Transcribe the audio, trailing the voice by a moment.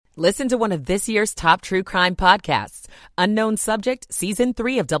Listen to one of this year's top true crime podcasts. Unknown Subject, Season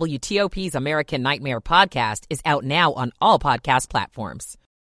 3 of WTOP's American Nightmare podcast is out now on all podcast platforms.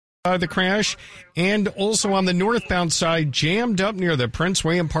 The crash, and also on the northbound side, jammed up near the Prince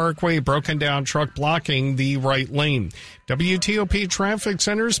William Parkway, broken down truck blocking the right lane. WTOP Traffic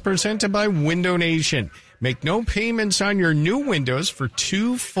Center is presented by Window Nation. Make no payments on your new windows for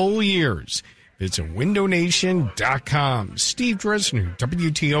 2 full years. Visit windownation.com. Steve Dresner,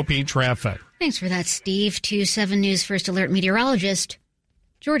 WTOP Traffic. Thanks for that, Steve. 2-7 News First Alert meteorologist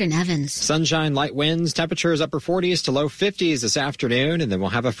Jordan Evans. Sunshine, light winds, temperatures upper 40s to low 50s this afternoon, and then we'll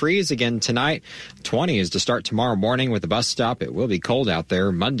have a freeze again tonight. 20s to start tomorrow morning with the bus stop. It will be cold out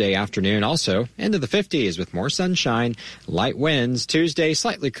there Monday afternoon also. Into the 50s with more sunshine, light winds. Tuesday,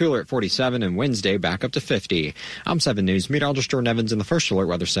 slightly cooler at 47, and Wednesday back up to 50. I'm 7 News meteorologist Jordan Evans in the First Alert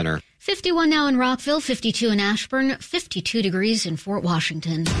Weather Center. 51 now in Rockville, 52 in Ashburn, 52 degrees in Fort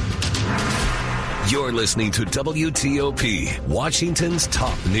Washington. You're listening to WTOP, Washington's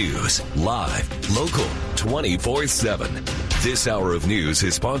top news, live, local, 24/7. This hour of news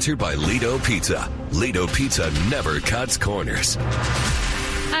is sponsored by Lido Pizza. Lido Pizza never cuts corners.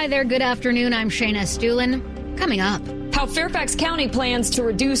 Hi there, good afternoon. I'm Shayna Stulin. Coming up, how Fairfax County plans to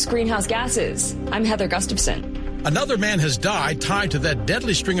reduce greenhouse gases. I'm Heather Gustafson. Another man has died tied to that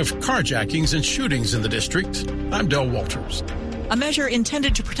deadly string of carjackings and shootings in the district. I'm Del Walters. A measure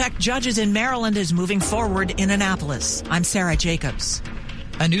intended to protect judges in Maryland is moving forward in Annapolis. I'm Sarah Jacobs.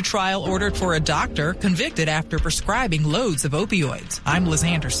 A new trial ordered for a doctor convicted after prescribing loads of opioids. I'm Liz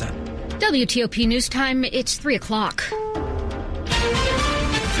Anderson. WTOP News Time, it's 3 o'clock.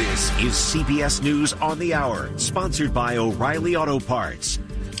 This is CBS News on the Hour, sponsored by O'Reilly Auto Parts.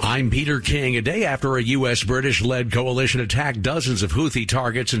 I'm Peter King. A day after a U.S.-British-led coalition attacked dozens of Houthi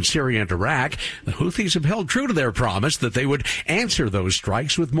targets in Syria and Iraq, the Houthis have held true to their promise that they would answer those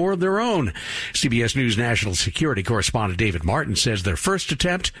strikes with more of their own. CBS News national security correspondent David Martin says their first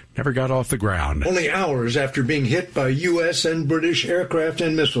attempt never got off the ground. Only hours after being hit by U.S. and British aircraft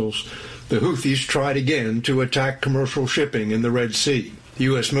and missiles, the Houthis tried again to attack commercial shipping in the Red Sea. The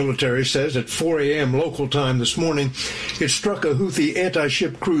U.S. military says at 4 a.m. local time this morning, it struck a Houthi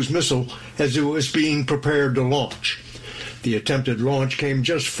anti-ship cruise missile as it was being prepared to launch. The attempted launch came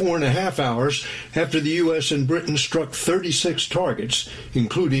just 4.5 hours after the U.S. and Britain struck 36 targets,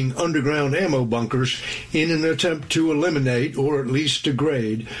 including underground ammo bunkers, in an attempt to eliminate, or at least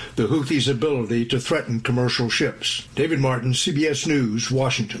degrade, the Houthis' ability to threaten commercial ships. David Martin, CBS News,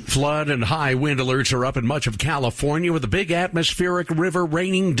 Washington. Flood and high wind alerts are up in much of California, with a big atmospheric river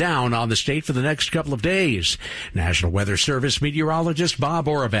raining down on the state for the next couple of days. National Weather Service meteorologist Bob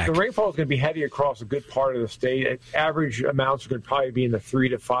Oravec. The rainfall is going to be heavy across a good part of the state. Average amounts are going to probably be in the 3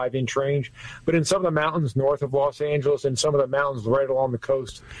 to 5 inch range, but in some of the mountains north of Los Angeles and some of the mountains right along the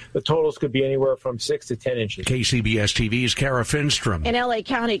coast, the totals could be anywhere from 6 to 10 inches. KCBS TV's Kara Finstrom. In L.A.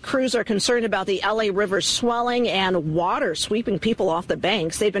 County, crews are concerned about the L.A. River swelling and water sweeping people off the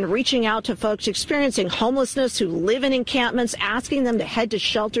banks. They've been reaching out to folks experiencing homelessness who live in encampments, asking them to head to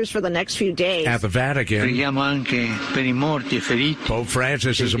shelters for the next few days. At the Vatican, Pope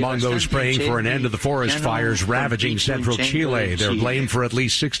Francis is among those praying for an end to the forest fires ravaging central Chile. They're blamed for at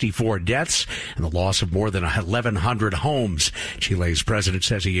least 64 deaths and the loss of more than 1,100 homes. Chile's president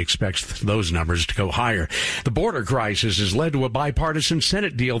says he expects those numbers to go higher. The border crisis has led to a bipartisan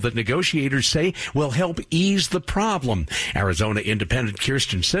Senate deal that negotiators say will help ease the problem. Arizona Independent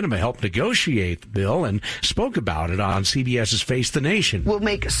Kyrsten Sinema helped negotiate the bill and spoke about it on CBS's Face the Nation. We'll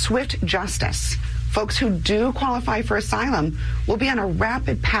make swift justice. Folks who do qualify for asylum will be on a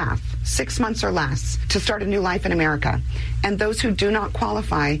rapid path, 6 months or less, to start a new life in America. And those who do not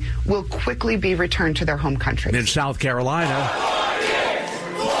qualify will quickly be returned to their home countries. In South Carolina,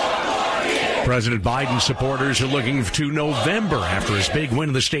 President Biden's supporters are looking to November after his big win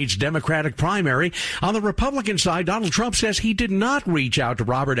in the state's Democratic primary. On the Republican side, Donald Trump says he did not reach out to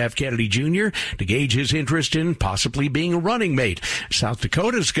Robert F. Kennedy Jr. to gauge his interest in possibly being a running mate. South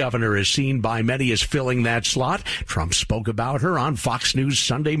Dakota's governor is seen by many as filling that slot. Trump spoke about her on Fox News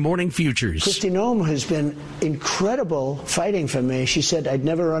Sunday Morning Futures. Kristi Noem has been incredible fighting for me. She said I'd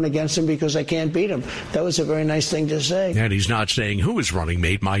never run against him because I can't beat him. That was a very nice thing to say. And he's not saying who his running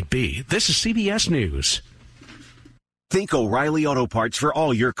mate might be. This is CBS News. Think O'Reilly Auto Parts for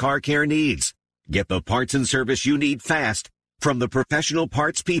all your car care needs. Get the parts and service you need fast from the professional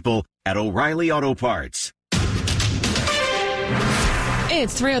parts people at O'Reilly Auto Parts.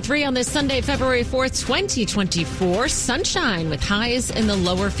 It's 3:03 on this Sunday, February 4th, 2024. Sunshine with highs in the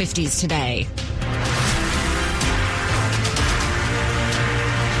lower 50s today.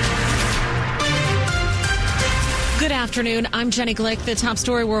 Good afternoon. I'm Jenny Glick. The top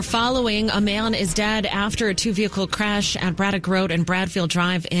story we're following: a man is dead after a two-vehicle crash at Braddock Road and Bradfield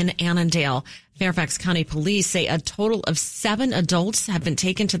Drive in Annandale. Fairfax County Police say a total of 7 adults have been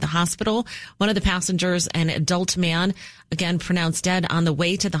taken to the hospital. One of the passengers, an adult man, again pronounced dead on the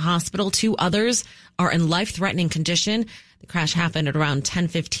way to the hospital. 2 others are in life-threatening condition. The crash happened at around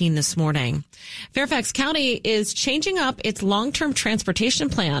 10:15 this morning. Fairfax County is changing up its long-term transportation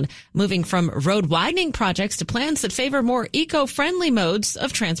plan, moving from road widening projects to plans that favor more eco-friendly modes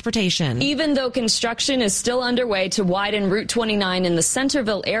of transportation. Even though construction is still underway to widen Route 29 in the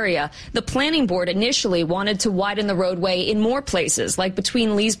Centerville area, the planning board initially wanted to widen the roadway in more places, like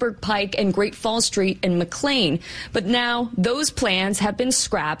between Leesburg Pike and Great Falls Street and McLean. But now those plans have been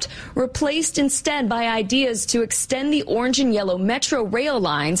scrapped, replaced instead by ideas to extend the orange and yellow metro rail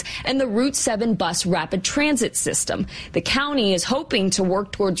lines and the Route 7 bus rapid transit system. The county is hoping to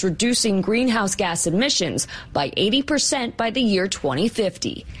work towards reducing greenhouse gas emissions by 80% by the year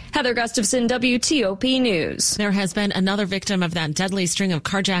 2050. Heather Gustafson, WTOP News. There has been another victim of that deadly string of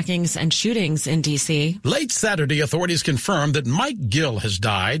carjackings and shootings in D.C. Late Saturday, authorities confirmed that Mike Gill has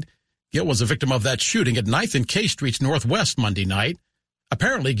died. Gill was a victim of that shooting at 9th and K Streets Northwest Monday night.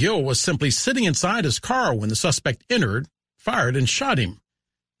 Apparently, Gill was simply sitting inside his car when the suspect entered, fired, and shot him.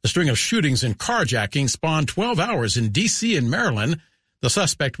 The string of shootings and carjacking spawned 12 hours in D.C. and Maryland. The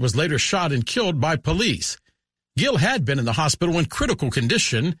suspect was later shot and killed by police. Gill had been in the hospital in critical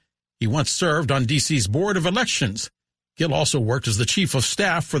condition. He once served on D.C.'s Board of Elections. Gill also worked as the chief of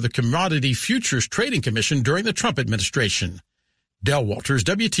staff for the Commodity Futures Trading Commission during the Trump administration. Del Walters,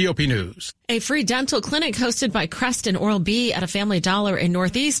 WTOP News. A free dental clinic hosted by Crest and Oral-B at a Family Dollar in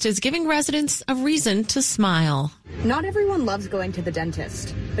Northeast is giving residents a reason to smile. Not everyone loves going to the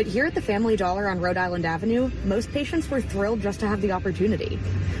dentist, but here at the Family Dollar on Rhode Island Avenue, most patients were thrilled just to have the opportunity.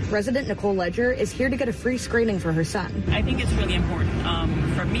 Resident Nicole Ledger is here to get a free screening for her son. I think it's really important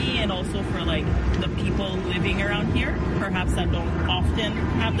for me and also for the people living around here, perhaps that don't often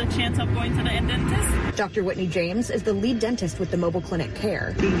have the chance of going to the dentist. Dr. Whitney James is the lead dentist with the Mobile Clinic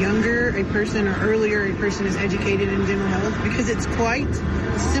Care. The younger a person or earlier a person is educated in dental health, because it's quite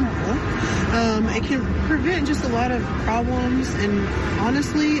simple, it can prevent just a lot of problems and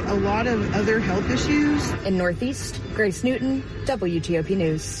honestly a lot of other health issues. In Northeast, Grace Newton, WTOP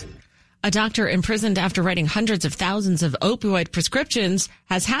News. A doctor imprisoned after writing hundreds of thousands of opioid prescriptions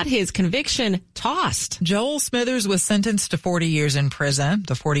has had his conviction tossed. Joel Smithers was sentenced to 40 years in prison.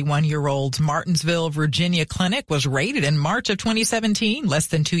 The 41-year-old's Martinsville, Virginia clinic was raided in March of 2017, less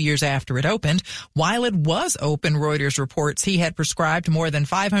than 2 years after it opened. While it was open, Reuters reports he had prescribed more than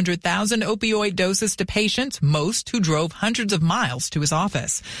 500,000 opioid doses to patients, most who drove hundreds of miles to his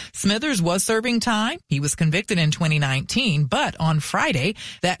office. Smithers was serving time. He was convicted in 2019, but on Friday,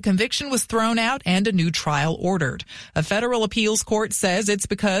 that conviction was thrown out and a new trial ordered. A federal appeals court says it's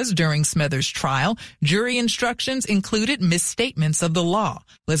because during Smithers' trial, jury instructions included misstatements of the law.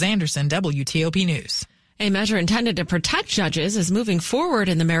 Liz Anderson, WTOP News. A measure intended to protect judges is moving forward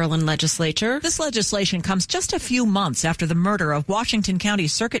in the Maryland legislature. This legislation comes just a few months after the murder of Washington County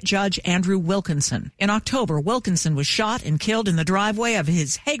Circuit Judge Andrew Wilkinson. In October, Wilkinson was shot and killed in the driveway of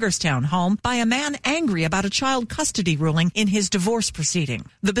his Hagerstown home by a man angry about a child custody ruling in his divorce proceeding.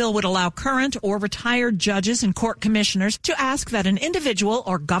 The bill would allow current or retired judges and court commissioners to ask that an individual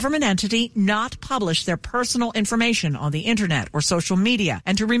or government entity not publish their personal information on the internet or social media,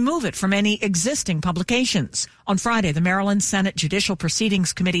 and to remove it from any existing publication. On Friday, the Maryland Senate Judicial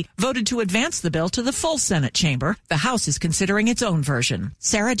Proceedings Committee voted to advance the bill to the full Senate chamber. The House is considering its own version.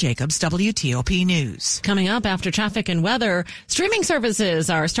 Sarah Jacobs, WTOP News. Coming up after traffic and weather, streaming services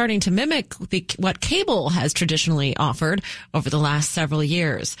are starting to mimic what cable has traditionally offered over the last several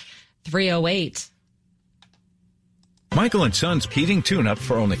years. 3:08. Michael and Son's heating tune-up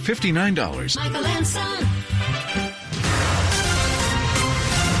for only $59. Michael and Son.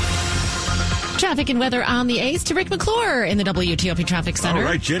 Traffic and weather on the Ace to Rick McClure in the WTOP Traffic Center. All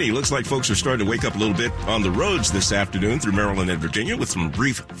right, Jenny, looks like folks are starting to wake up a little bit on the roads this afternoon through Maryland and Virginia with some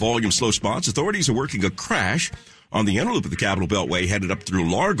brief volume slow spots. Authorities are working a crash on the inner loop of the Capitol Beltway headed up through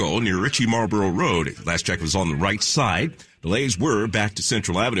Largo near Ritchie Marlboro Road. Last check was on the right side. Delays were back to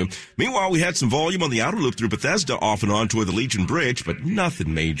Central Avenue. Meanwhile, we had some volume on the outer loop through Bethesda off and on toward the Legion Bridge, but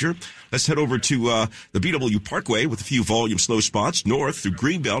nothing major. Let's head over to the BW Parkway with a few volume slow spots north through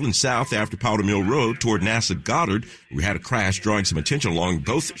Greenbelt and south after Powder Mill Road toward NASA Goddard. We had a crash drawing some attention along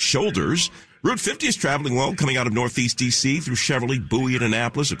both shoulders. Route 50 is traveling well coming out of northeast D.C. through Cheverly, Bowie, and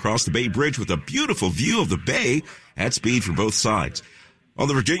Annapolis across the Bay Bridge with a beautiful view of the bay at speed from both sides. On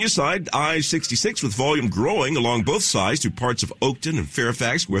the Virginia side, I-66 with volume growing along both sides through parts of Oakton and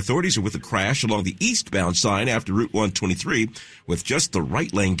Fairfax, where authorities are with a crash along the eastbound side after Route 123, with just the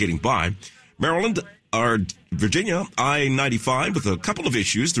right lane getting by. Maryland, or Virginia, I-95 with a couple of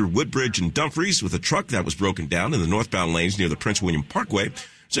issues through Woodbridge and Dumfries with a truck that was broken down in the northbound lanes near the Prince William Parkway.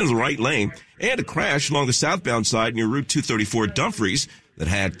 It's in the right lane, and a crash along the southbound side near Route 234 Dumfries that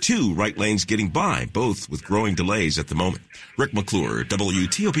had two right lanes getting by, both with growing delays at the moment. Rick McClure,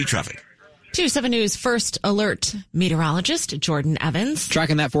 WTOP Traffic. 2-7 News First Alert meteorologist Jordan Evans.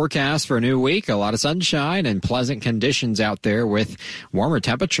 Tracking that forecast for a new week. A lot of sunshine and pleasant conditions out there with warmer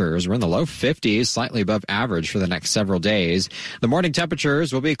temperatures. We're in the low 50s, slightly above average for the next several days. The morning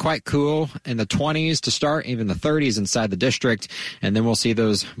temperatures will be quite cool in the 20s to start, even the 30s inside the district. And then we'll see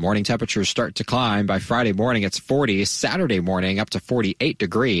those morning temperatures start to climb. By Friday morning, it's 40. Saturday morning, up to 48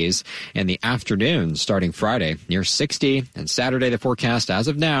 degrees. In the afternoon, starting Friday, near 60. And Saturday, the forecast as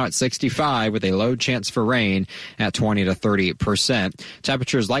of now at 65. With a low chance for rain at 20 to 30%.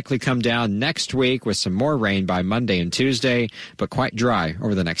 Temperatures likely come down next week with some more rain by Monday and Tuesday, but quite dry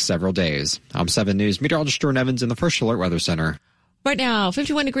over the next several days. I'm 7 News meteorologist Jordan Evans in the First Alert Weather Center. Right now,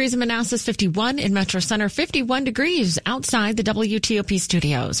 51 degrees in Manassas, 51 in Metro Center, 51 degrees outside the WTOP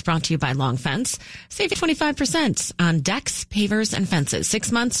studios. Brought to you by Long Fence. Save 25% on decks, pavers, and fences.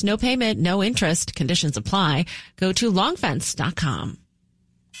 6 months, no payment, no interest. Conditions apply. Go to longfence.com.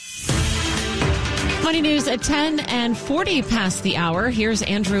 Money news at 10 and 40 past the hour. Here's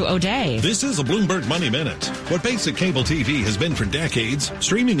Andrew O'Day. This is a Bloomberg Money Minute. What basic cable TV has been for decades,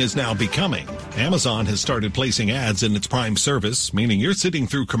 streaming is now becoming. Amazon has started placing ads in its Prime service, meaning you're sitting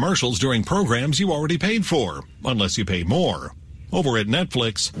through commercials during programs you already paid for, unless you pay more. Over at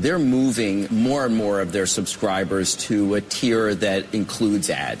Netflix, they're moving more and more of their subscribers to a tier that includes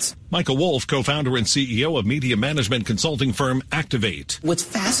ads. Michael Wolf, co-founder and CEO of media management consulting firm Activate. What's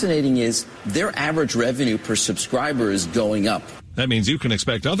fascinating is their average revenue per subscriber is going up. That means you can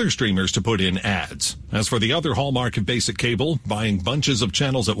expect other streamers to put in ads. As for the other hallmark of basic cable, buying bunches of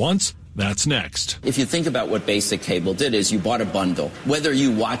channels at once, that's next. If you think about what basic cable did is you bought a bundle. Whether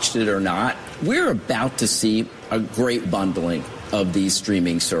you watched it or not, we're about to see a great bundling of these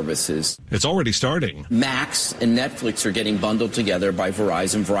streaming services. It's already starting. Max and Netflix are getting bundled together by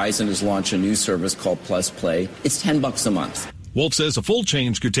Verizon. Verizon has launched a new service called Plus Play. It's $10 a month. Wolf says a full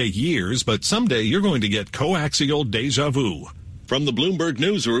change could take years, but someday you're going to get coaxial deja vu. From the Bloomberg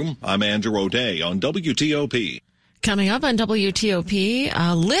Newsroom, I'm Andrew O'Day on WTOP. Coming up on WTOP,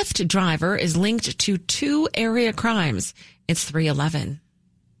 a Lyft driver is linked to 2 area crimes. It's 311.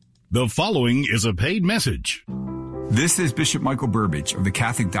 The following is a paid message. This is Bishop Michael Burbidge of the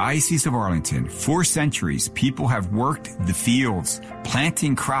Catholic Diocese of Arlington. For centuries, people have worked the fields,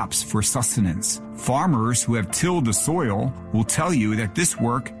 planting crops for sustenance. Farmers who have tilled the soil will tell you that this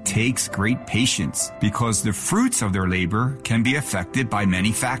work takes great patience because the fruits of their labor can be affected by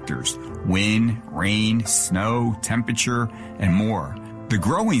many factors: wind, rain, snow, temperature, and more. The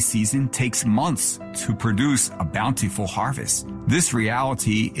growing season takes months to produce a bountiful harvest. This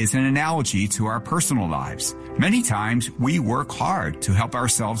reality is an analogy to our personal lives. Many times we work hard to help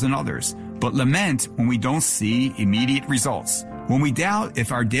ourselves and others, but lament when we don't see immediate results. When we doubt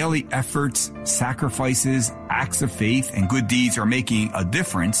if our daily efforts, sacrifices, acts of faith, and good deeds are making a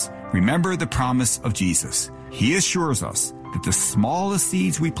difference, remember the promise of Jesus. He assures us that the smallest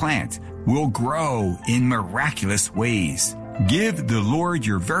seeds we plant will grow in miraculous ways. Give the Lord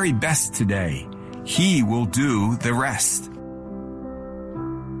your very best today. He will do the rest.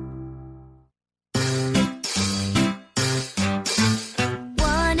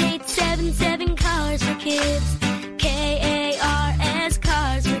 Cars for Kids. K-A-R-S,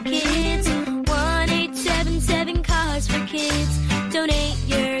 Cars for Kids. 1-877 Cars for Kids. Donate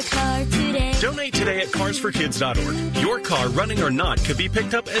your car today. Donate today at carsforkids.org. Your car, running or not, could be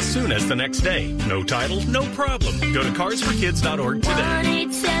picked up as soon as the next day. No title, no problem. Go to carsforkids.org today.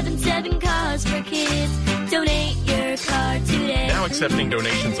 1-877 Cars for Kids. Donate your car today. Now accepting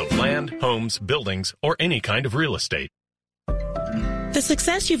donations of land, homes, buildings, or any kind of real estate. The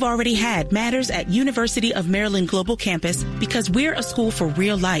success you've already had matters at University of Maryland Global Campus because we're a school for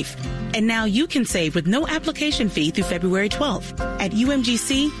real life. And now you can save with no application fee through February 12th. At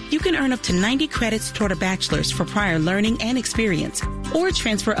UMGC, you can earn up to 90 credits toward a bachelor's for prior learning and experience, or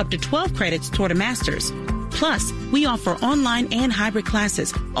transfer up to 12 credits toward a master's. Plus, we offer online and hybrid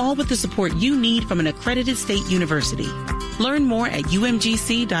classes, all with the support you need from an accredited state university. Learn more at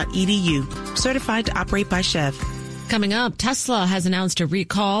umgc.edu. Certified to operate by Chev. Coming up, Tesla has announced a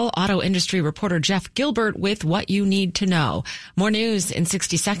recall. Auto industry reporter Jeff Gilbert with what you need to know. More news in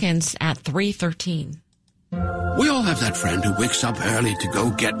 60 seconds at 3:13. We all have that friend who wakes up early to go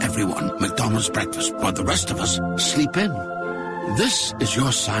get everyone McDonald's breakfast, while the rest of us sleep in. This is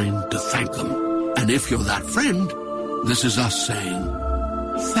your sign to thank them. And if you're that friend, this is us saying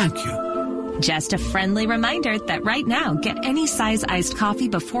thank you. Just a friendly reminder that right now, get any size iced coffee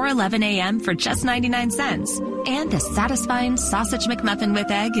before 11 a.m. for just 99 cents. And a satisfying sausage McMuffin with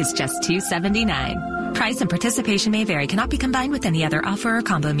egg is just $2.79. Price and participation may vary. Cannot be combined with any other offer or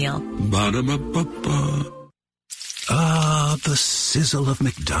combo meal. Ba-da-ba-ba-ba. Ah, the sizzle of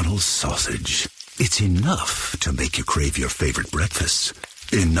McDonald's sausage. It's enough to make you crave your favorite breakfasts.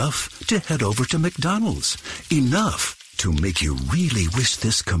 Enough to head over to McDonald's. Enough to make you really wish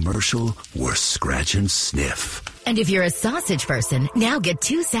this commercial were scratch and sniff. And if you're a sausage person, now get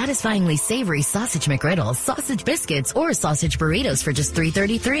 2 satisfyingly savory sausage McGriddles, sausage biscuits, or sausage burritos for just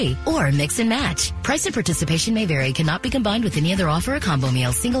 $3.33. Or mix and match. Price and participation may vary. Cannot be combined with any other offer or combo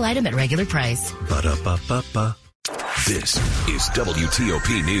meal. Single item at regular price. Ba-da-ba-ba-ba. This is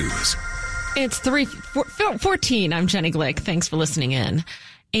WTOP News. It's 3:14. I'm Jenny Glick. Thanks for listening in.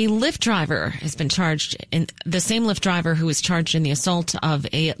 A Lyft driver has been charged, the same Lyft driver who was charged in the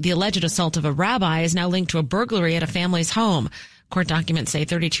alleged assault of a rabbi is now linked to a burglary at a family's home. Court documents say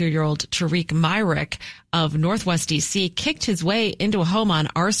 32-year-old Tariq Myrick of Northwest D.C. kicked his way into a home on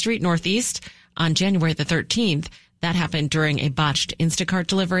R Street Northeast on January the 13th. That happened during a botched Instacart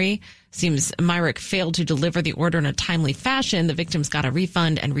delivery. Seems Myrick failed to deliver the order in a timely fashion. The victims got a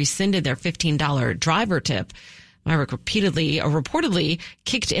refund and rescinded their $15 driver tip. Myrick reportedly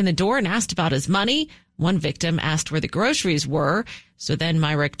kicked in the door and asked about his money. One victim asked where the groceries were. So then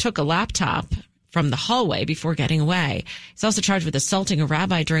Myrick took a laptop from the hallway before getting away. He's also charged with assaulting a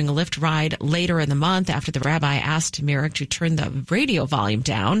rabbi during a Lyft ride later in the month after the rabbi asked Myrick to turn the radio volume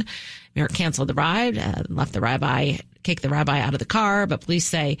down. Myrick canceled the ride, kicked the rabbi out of the car, but police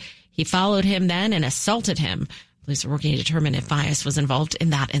say he followed him then and assaulted him. Police are working to determine if bias was involved in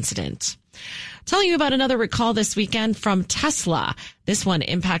that incident. Telling you about another recall this weekend from Tesla. This one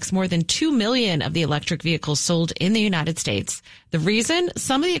impacts more than 2 million of the electric vehicles sold in the United States. The reason?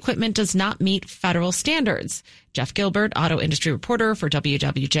 Some of the equipment does not meet federal standards. Jeff Gilbert, auto industry reporter for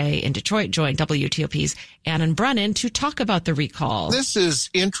WWJ in Detroit, joined WTOP's Annan Brennan to talk about the recall. This is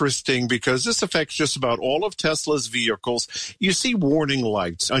interesting because this affects just about all of Tesla's vehicles. You see warning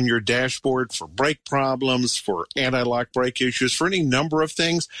lights on your dashboard for brake problems, for anti-lock brake issues, for any number of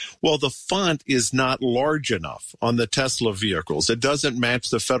things. Well, the font is not large enough on the Tesla vehicles. It doesn't match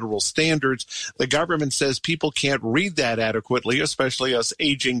the federal standards. The government says people can't read that adequately, especially us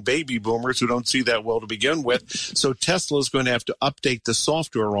aging baby boomers who don't see that well to begin with. So Tesla is going to have to update the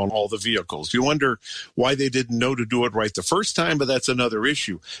software on all the vehicles. You wonder why they didn't know to do it right the first time, but that's another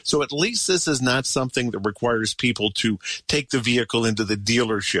issue. So at least this is not something that requires people to take the vehicle into the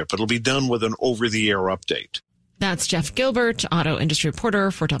dealership. It'll be done with an over-the-air update. That's Jeff Gilbert, auto industry reporter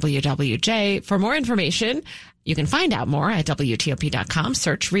for WWJ. For more information, you can find out more at WTOP.com.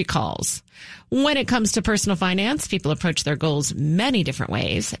 Search recalls. When it comes to personal finance, people approach their goals many different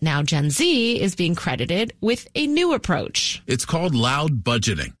ways. Now Gen Z is being credited with a new approach. It's called loud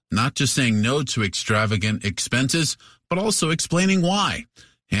budgeting, not just saying no to extravagant expenses, but also explaining why.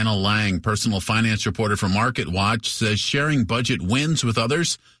 Hannah Lang, personal finance reporter for MarketWatch, says sharing budget wins with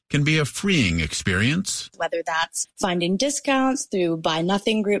others can be a freeing experience. Whether that's finding discounts through buy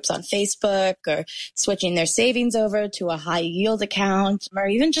nothing groups on Facebook or switching their savings over to a high yield account, or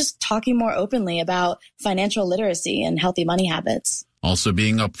even just talking more openly about financial literacy and healthy money habits. Also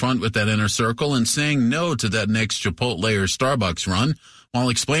being upfront with that inner circle and saying no to that next Chipotle or Starbucks run while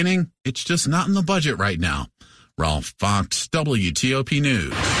explaining it's just not in the budget right now. Ralph Fox, WTOP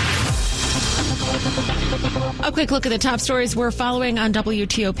News. A quick look at the top stories we're following on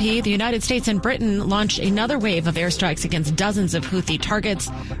WTOP. The United States and Britain launched another wave of airstrikes against dozens of Houthi targets,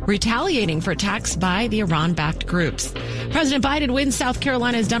 retaliating for attacks by the Iran-backed groups. President Biden wins South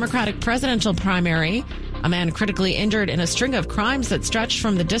Carolina's Democratic presidential primary. A man critically injured in a string of crimes that stretched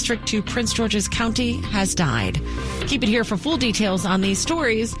from the district to Prince George's County has died. Keep it here for full details on these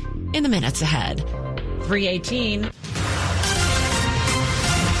stories in the minutes ahead. 3:18.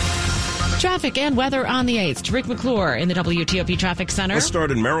 Traffic and weather on the 8th. Rick McClure in the WTOP Traffic Center. Let's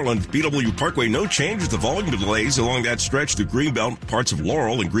start in Maryland. BW Parkway, no changes. The volume delays along that stretch through Greenbelt, parts of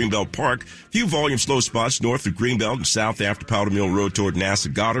Laurel and Greenbelt Park. Few volume slow spots north of Greenbelt and south after Powder Mill Road toward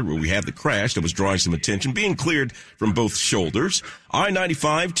NASA Goddard, where we had the crash that was drawing some attention, being cleared from both shoulders.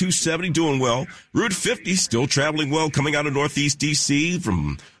 I-95, 270 doing well. Route 50 still traveling well coming out of Northeast D.C.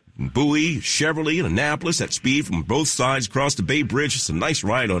 from Bowie, Chevrolet, and Annapolis at speed from both sides across the Bay Bridge. It's a nice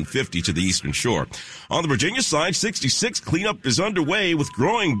ride on 50 to the Eastern Shore. On the Virginia side, 66 cleanup is underway with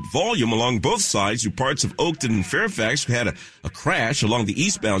growing volume along both sides through parts of Oakton and Fairfax. We had a crash along the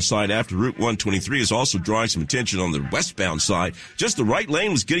eastbound side after Route 123 is also drawing some attention on the westbound side. Just the right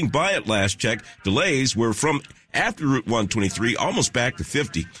lane was getting by at last check. Delays were from after Route 123, almost back to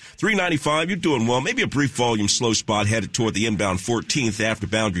 50. 395, you're doing well. Maybe a brief volume slow spot headed toward the inbound 14th after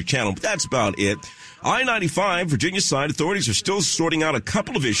Boundary Channel, but that's about it. I-95, Virginia side, authorities are still sorting out a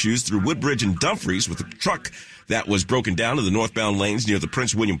couple of issues through Woodbridge and Dumfries with a truck that was broken down in the northbound lanes near the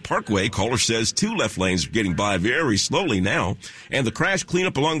Prince William Parkway. Caller says 2 left lanes are getting by very slowly now. And the crash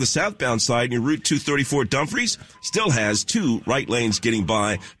cleanup along the southbound side near Route 234 Dumfries still has 2 right lanes getting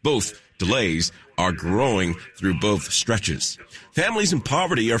by. Both delays are growing through both stretches. Families in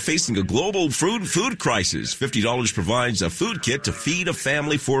poverty are facing a global food crisis. $50 provides a food kit to feed a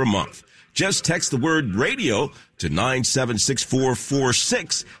family for a month. Just text the word radio to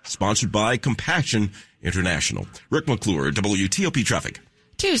 976446, sponsored by Compassion International. Rick McClure, WTOP Traffic.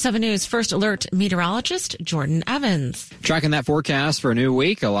 2 News First Alert meteorologist Jordan Evans. Tracking that forecast for a new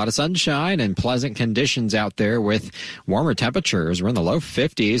week, a lot of sunshine and pleasant conditions out there with warmer temperatures. We're in the low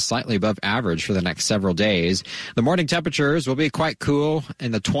 50s, slightly above average for the next several days. The morning temperatures will be quite cool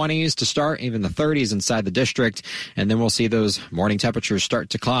in the 20s to start, even the 30s inside the district. And then we'll see those morning temperatures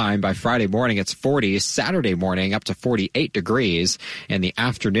start to climb. By Friday morning, it's 40. Saturday morning, up to 48 degrees. In the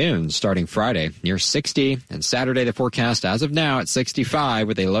afternoon, starting Friday, near 60. And Saturday, the forecast as of now at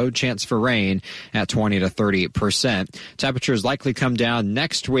 65. With a low chance for rain at 20 to 30%. Temperatures likely come down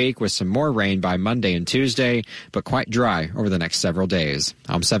next week with some more rain by Monday and Tuesday, but quite dry over the next several days.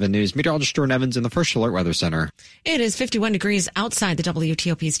 I'm 7 News meteorologist Jordan Evans in the First Alert Weather Center. It is 51 degrees outside the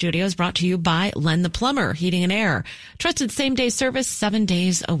WTOP studios, brought to you by Len the Plumber, Heating and Air. Trusted same-day service 7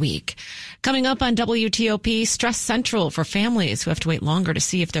 days a week. Coming up on WTOP, Stress Central for families who have to wait longer to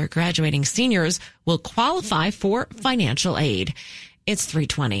see if their graduating seniors will qualify for financial aid. It's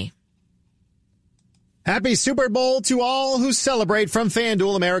 3:20. Happy Super Bowl to all who celebrate from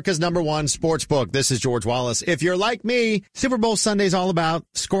FanDuel, America's #1 sportsbook. This is George Wallace. If you're like me, Super Bowl Sunday is all about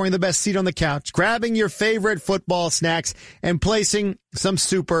scoring the best seat on the couch, grabbing your favorite football snacks, and placing some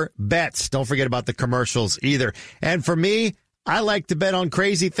super bets. Don't forget about the commercials either. And for me, I like to bet on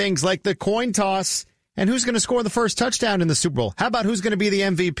crazy things like the coin toss and who's going to score the first touchdown in the Super Bowl. How about who's going to be the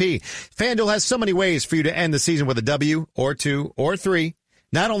MVP? FanDuel has so many ways for you to end the season with a W or 2 or 3.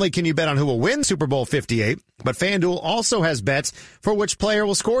 Not only can you bet on who will win Super Bowl 58, but FanDuel also has bets for which player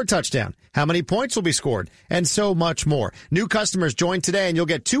will score a touchdown, how many points will be scored, and so much more. New customers join today and you'll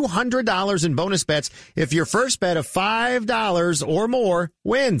get $200 in bonus bets if your first bet of $5 or more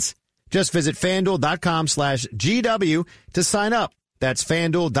wins. Just visit FanDuel.com/GW to sign up. That's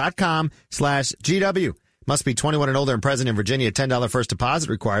FanDuel.com/GW. Must be 21 and older and present in Virginia. $10 first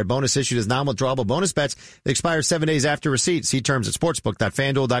deposit required. Bonus issued as non-withdrawable bonus bets. They expire 7 days after receipt. See terms at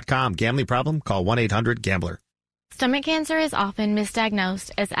sportsbook.fanduel.com. Gambling problem? Call 1-800-GAMBLER. Stomach cancer is often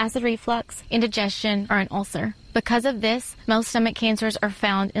misdiagnosed as acid reflux, indigestion, or an ulcer. Because of this, most stomach cancers are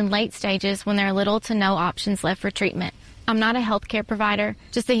found in late stages when there are little to no options left for treatment. I'm not a healthcare provider,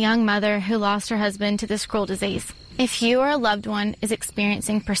 just a young mother who lost her husband to this cruel disease. If you or a loved one is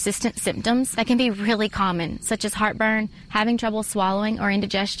experiencing persistent symptoms that can be really common, such as heartburn, having trouble swallowing, or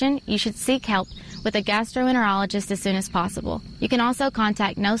indigestion, you should seek help with a gastroenterologist as soon as possible. You can also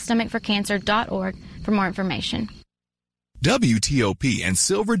contact NoStomachForCancer.org for more information. WTOP and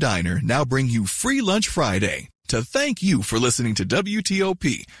Silver Diner now bring you Free Lunch Friday to thank you for listening to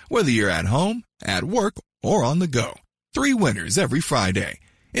WTOP, whether you're at home, at work, or on the go. 3 winners every Friday.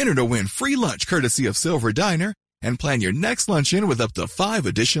 Enter to win free lunch courtesy of Silver Diner and plan your next luncheon with up to 5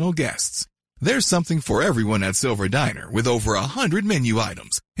 additional guests. There's something for everyone at Silver Diner with over 100 menu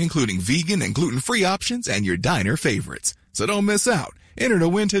items, including vegan and gluten-free options and your diner favorites. So don't miss out. Enter to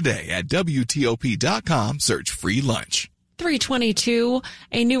win today at WTOP.com. Search free lunch. 322,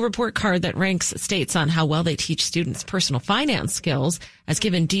 a new report card that ranks states on how well they teach students personal finance skills has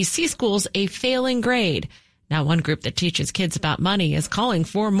given D.C. schools a failing grade. Now, one group that teaches kids about money is calling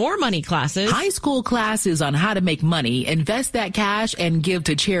for more money classes. High school classes on how to make money, invest that cash, and give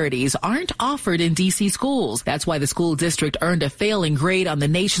to charities aren't offered in D.C. schools. That's why the school district earned a failing grade on the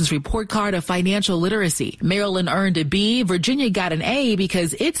nation's report card of financial literacy. Maryland earned a B. Virginia got an A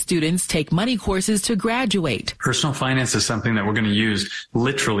because its students take money courses to graduate. Personal finance is something that we're going to use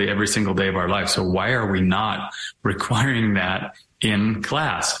literally every single day of our life. So why are we not requiring that in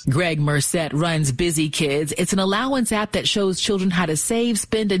class. Greg Merced runs Busy Kids. It's an allowance app that shows children how to save,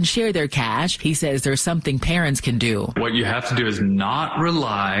 spend, and share their cash. He says there's something parents can do. What you have to do is not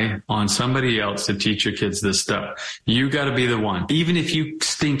rely on somebody else to teach your kids this stuff. You got to be the one, even if you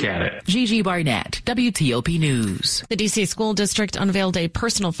stink at it. Gigi Barnett, WTOP News. The D.C. School District unveiled a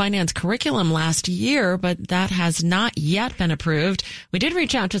personal finance curriculum last year, but that has not yet been approved. We did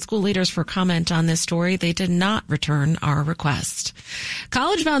reach out to school leaders for comment on this story. They did not return our request.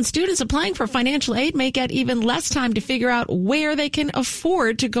 College-bound students applying for financial aid may get even less time to figure out where they can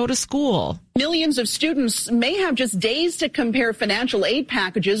afford to go to school. Millions of students may have just days to compare financial aid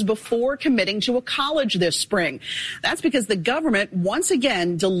packages before committing to a college this spring. That's because the government once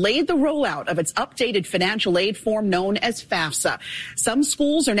again delayed the rollout of its updated financial aid form known as FAFSA. Some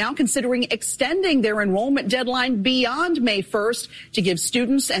schools are now considering extending their enrollment deadline beyond May 1st to give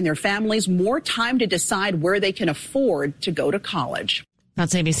students and their families more time to decide where they can afford to go to college.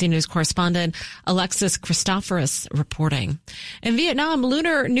 That's ABC News correspondent Alexis Christoforous reporting. In Vietnam,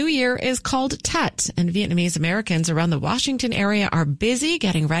 Lunar New Year is called Tet, and Vietnamese Americans around the Washington area are busy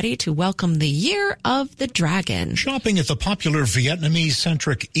getting ready to welcome the Year of the Dragon. Shopping at the popular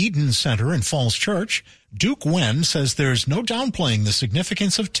Vietnamese-centric Eden Center in Falls Church, Duke Nguyen says there's no downplaying the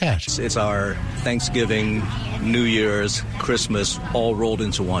significance of Tet. It's our Thanksgiving, New Year's, Christmas, all rolled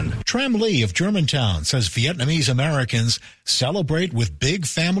into one. Tram Lee of Germantown says Vietnamese Americans celebrate with big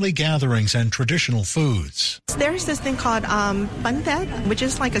family gatherings and traditional foods. There's this thing called bun tet, which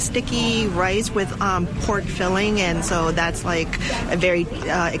is like a sticky rice with pork filling, and so that's like a very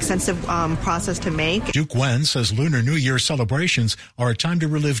extensive process to make. Duke Nguyen says Lunar New Year celebrations are a time to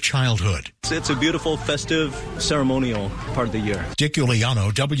relive childhood. It's a beautiful, festive, ceremonial part of the year. Dick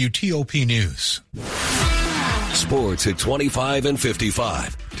Iuliano, WTOP News. Sports at 25 and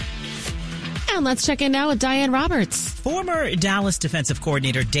 55. And let's check in now with Diane Roberts. Former Dallas defensive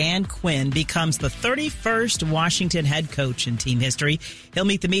coordinator Dan Quinn becomes the 31st Washington head coach in team history. He'll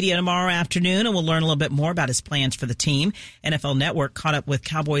meet the media tomorrow afternoon, and we'll learn a little bit more about his plans for the team. NFL Network caught up with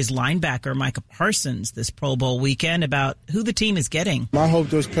Cowboys linebacker Micah Parsons this Pro Bowl weekend about who the team is getting. I hope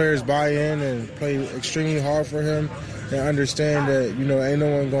those players buy in and play extremely hard for him and understand that, ain't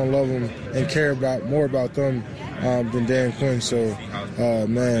no one going to love him and care more about them than Dan Quinn. So,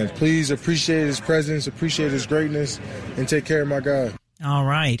 man, please appreciate his presence, appreciate his greatness, and take care of my guy. All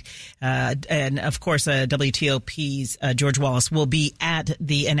right. And, of course, WTOP's George Wallace will be at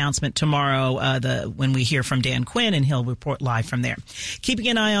the announcement tomorrow when we hear from Dan Quinn, and he'll report live from there. Keeping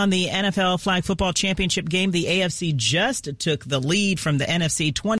an eye on the NFL Flag Football Championship game, the AFC just took the lead from the NFC 20.